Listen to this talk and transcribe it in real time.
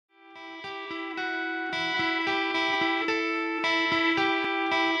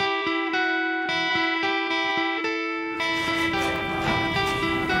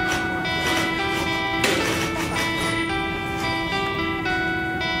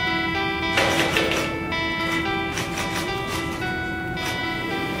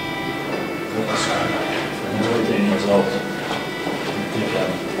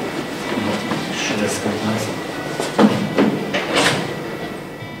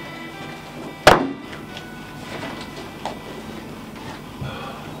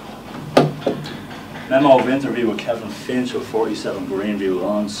Memo of interview with Kevin Finch of 47 Greenview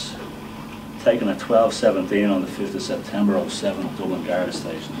Lawns, taken at 12:17 on the 5th of September 07 at Dublin Garda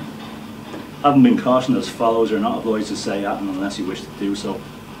Station. Having been cautioned as follows, you're not obliged to say anything unless you wish to do so.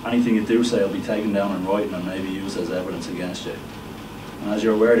 Anything you do say will be taken down in writing and may be used as evidence against you. And as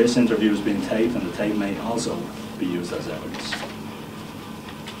you're aware, this interview is being taped and the tape may also be used as evidence.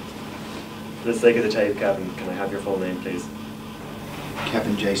 For the sake of the tape, Kevin, can I have your full name, please?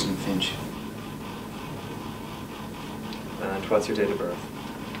 Kevin Jason Finch. And what's your date of birth?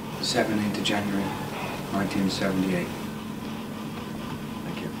 17th of January, 1978.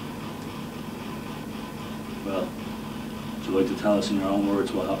 Thank you. Well, would you like to tell us in your own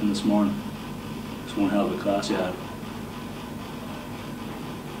words what happened this morning? It's one hell of a class you had.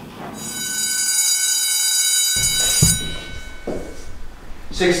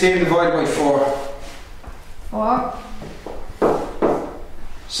 $16 divided by 4. 4.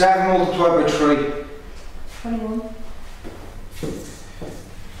 7 multiplied by 3. 21.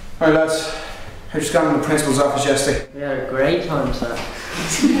 Alright lads, I just got in the principal's office yesterday. We had a great time, sir.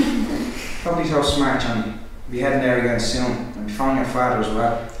 Don't be so smart, Johnny. We'll be heading there again soon. I'll be phoning your father as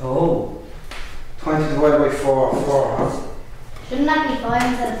well. Oh. 20 divided by 4. 4, huh? Shouldn't that be 5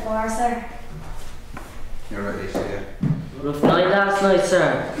 instead of 4, sir? You're right, Lisa, yeah. Rough night last night,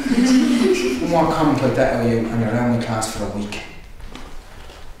 sir. One more comment like that out of you and you're out of class for a week.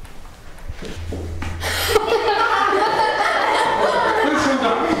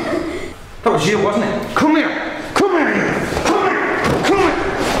 That was you, wasn't it? Come here! Come here! Come here! Come here!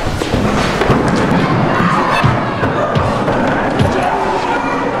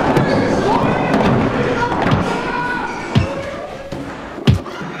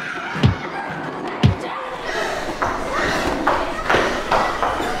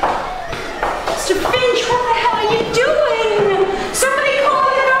 Mr. Finch, what the hell are you doing? Somebody call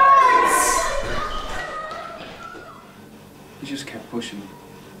the guards! He just kept pushing me.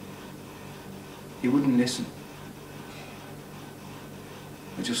 He wouldn't listen.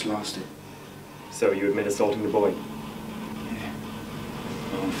 I just lost it. So you admit assaulting the boy? Yeah.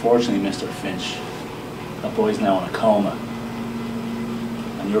 Well, unfortunately, Mr. Finch, that boy's now in a coma.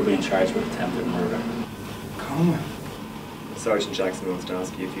 And you're being charged with attempted murder. Coma? Sergeant Jackson wants to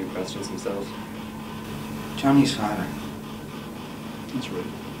ask you a few questions himself. Johnny's father. That's right.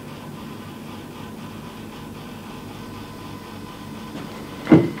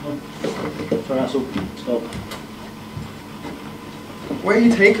 Turn that up. Stop. Where are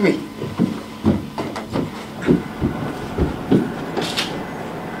you taking me?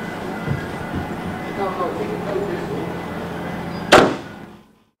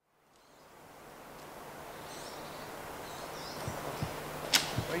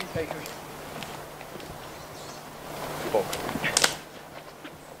 Where are you taking me? Oh.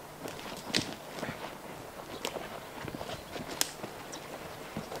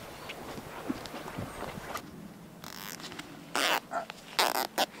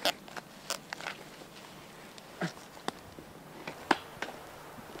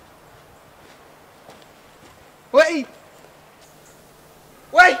 Wait!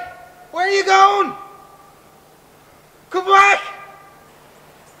 Wait! Where are you going? Come back!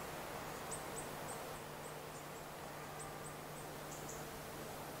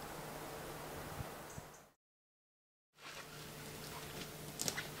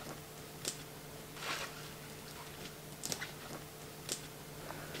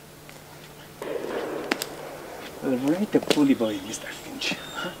 Well, we're ain't the bully boy, Mr. Finch,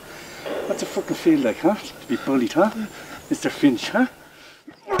 huh? What's it fucking feel like, huh? To be bullied, huh? Mr. Finch, huh?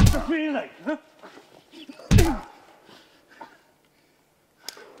 What's it feel like, huh?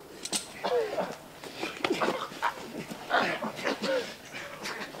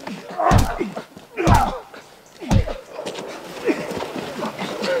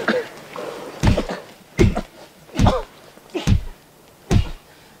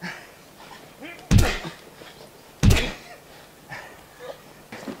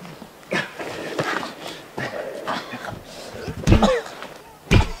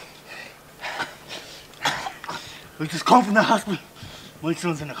 We just come from the hospital. My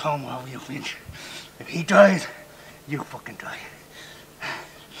son's in a coma, how you, Finch? If he dies, you fucking die.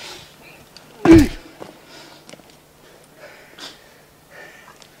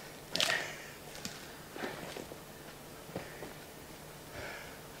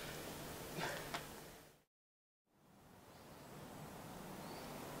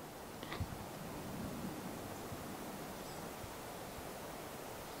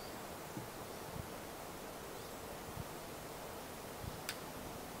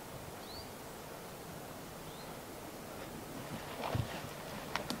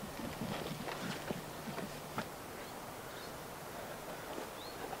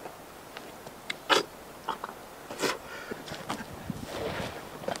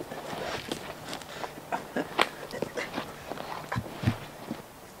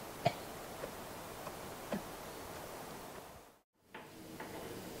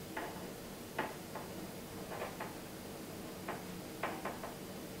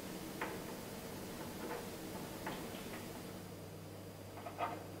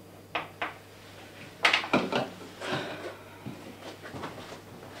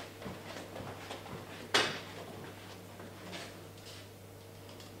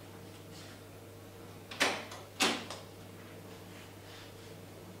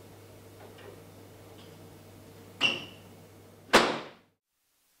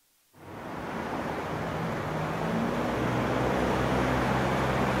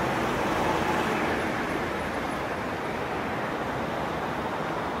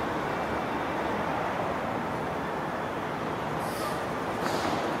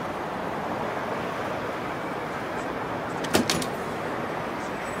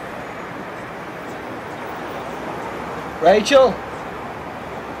 Rachel?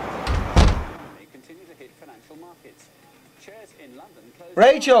 Continue to hit financial markets. Shares in London closed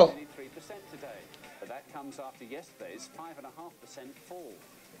Rachel! nearly 3% today, but that comes after yesterday's 5.5% fall.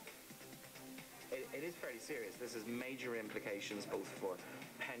 It is fairly serious. This has major implications both for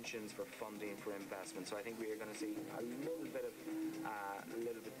pensions, for funding, for investment. So I think we are going to see a little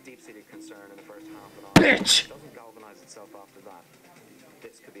bit deep-seated concern in the first half an hour. Bitch! If it doesn't galvanise itself after that,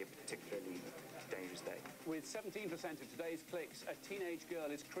 this could be a particularly dangerous day. With 17% of today's clicks, a teenage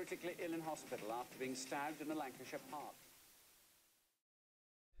girl is critically ill in hospital after being stabbed in a Lancashire park.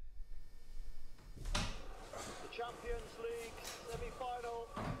 The Champions League semi-final,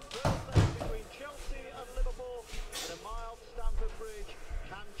 first leg between Chelsea and Liverpool at a mild Stamford Bridge.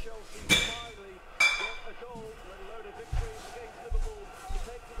 Can Chelsea finally get a goal, let alone a victory against Liverpool to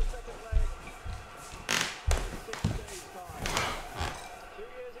take to the second leg in 6 days' time? 2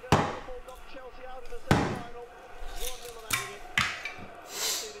 years ago, Liverpool knocked Chelsea out in the semi-final, 1-0 on aggregate.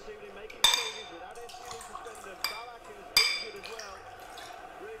 Chelsea this evening making changes without Etienne suspended. Ballack is injured as well.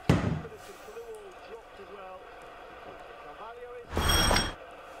 Bridge, Phillips and Kalou dropped as well. Carvalho is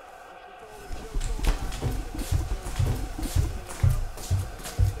actually calling Joe Cole.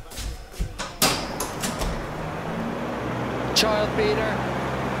 Child beater.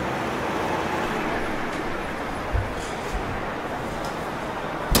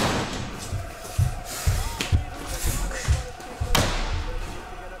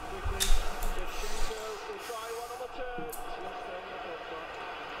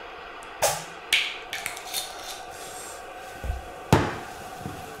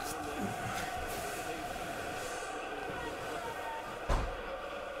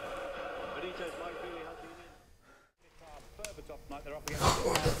 They're up against the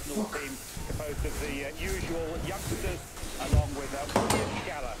Arsenal team composed of the usual youngsters, along with William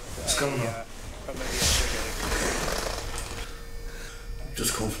Gallagher from the I've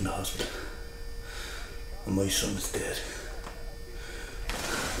just come from the hospital, and my son is dead.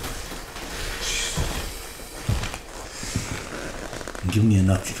 Give me an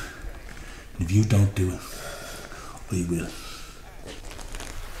option. And if you don't do it, I will.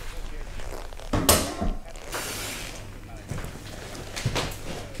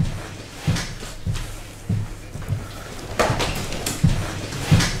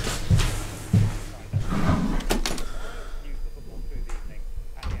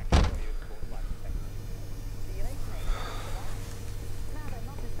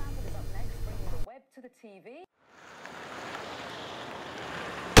 To the TV.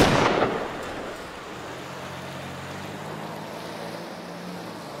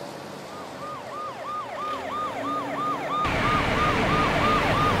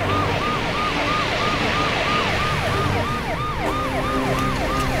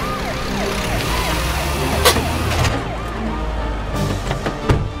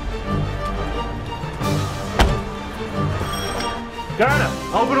 Garda,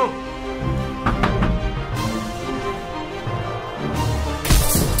 open up!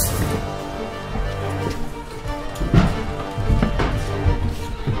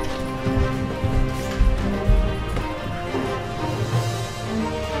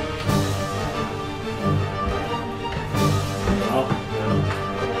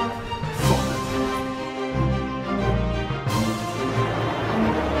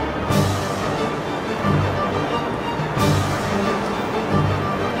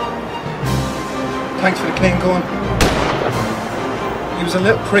 Thanks for the clean gun. He was a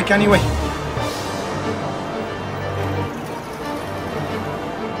little prick anyway.